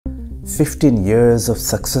15 years of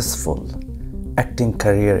successful acting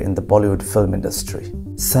career in the Bollywood film industry.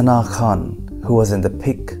 Sana Khan, who was in the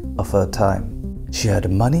peak of her time. She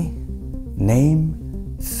had money,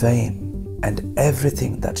 name, fame, and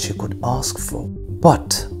everything that she could ask for.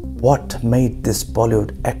 But what made this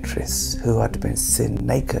Bollywood actress, who had been seen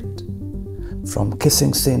naked, from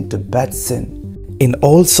kissing scene to bed scene, in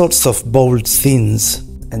all sorts of bold scenes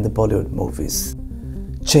in the Bollywood movies,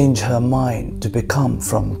 change her mind to become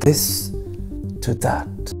from this to that?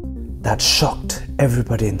 That shocked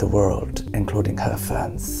everybody in the world, including her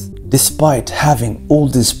fans. Despite having all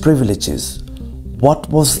these privileges, what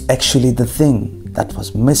was actually the thing that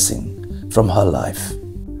was missing from her life?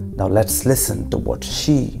 Now let's listen to what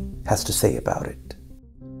she has to say about it.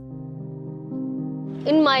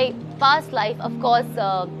 In my past life, of course,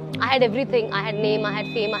 I had everything. I had name, I had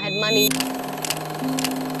fame, I had money.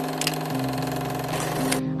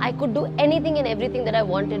 I could do anything and everything that I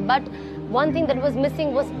wanted, but one thing that was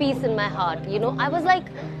missing was peace in my heart. You know, I was like,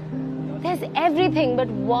 there's everything, but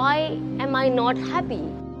why am I not happy?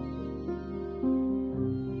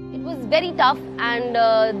 It was very tough, and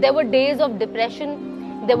there were days of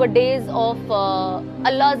depression. There were days of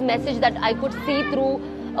Allah's message that I could see through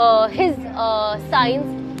His signs.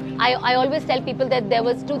 I always tell people that there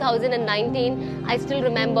was 2019. I still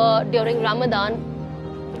remember during Ramadan,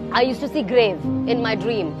 I used to see grave in my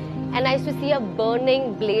dream. And I used to see a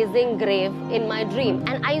burning, blazing grave in my dream.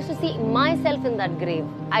 And I used to see myself in that grave.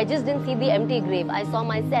 I just didn't see the empty grave. I saw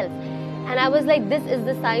myself. And I was like, this is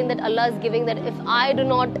the sign that Allah is giving, that if I do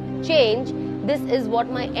not change, this is what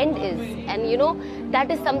my end is. And you know, that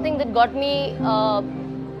is something that got me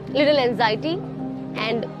little anxiety.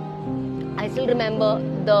 And I still remember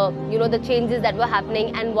the changes that were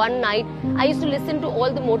happening. And one night, I used to listen to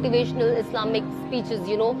all the motivational Islamic speeches,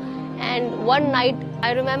 you know. And one night,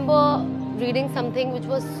 I remember reading something which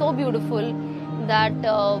was so beautiful, that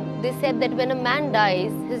they said that when a man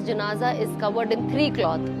dies, his janaza is covered in 3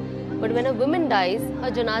 cloth. But when a woman dies, her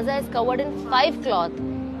janaza is covered in 5 cloth.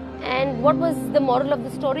 And what was the moral of the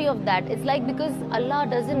story of that? It's like, because Allah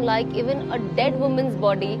doesn't like even a dead woman's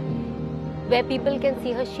body where people can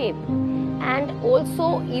see her shape. And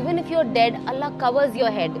also, even if you're dead, Allah covers your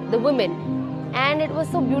head, the women. And it was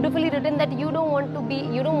so beautifully written that you don't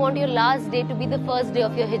want your last day to be the first day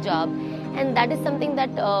of your hijab. And that is something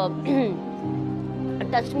that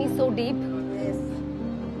touched me so deep. Yes.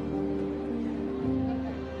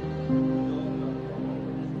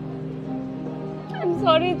 I'm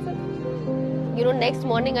sorry. You know, next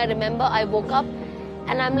morning I remember I woke up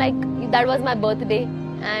and I'm like, that was my birthday.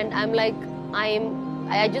 And I'm like, I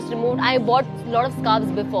bought a lot of scarves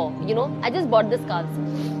before, you know, I just bought the scarves.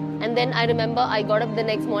 And then I remember I got up the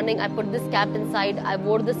next morning, I put this cap inside, I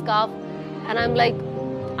wore the scarf, and I'm like,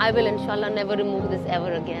 I will inshallah never remove this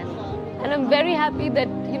ever again. And I'm very happy that,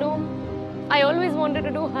 you know, I always wanted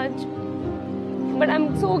to do Hajj. But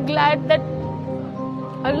I'm so glad that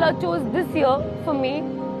Allah chose this year for me,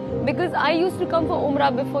 because I used to come for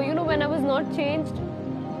Umrah before, you know, when I was not changed.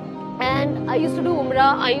 And I used to do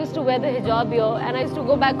Umrah, I used to wear the hijab here, and I used to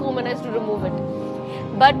go back home and I used to remove it.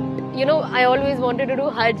 But you know, I always wanted to do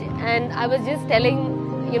Hajj, and I was just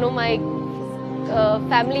telling, you know, my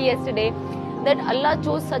family yesterday that Allah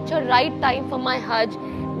chose such a right time for my Hajj,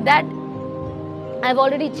 that I've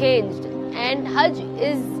already changed. And Hajj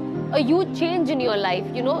is a huge change in your life.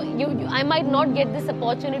 You know, I might not get this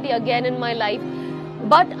opportunity again in my life,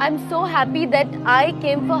 but I'm so happy that I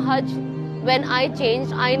came for Hajj when I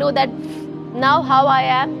changed. I know that now how I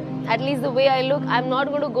am, at least the way I look, I'm not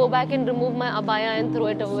going to go back and remove my abaya and throw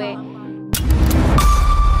it away.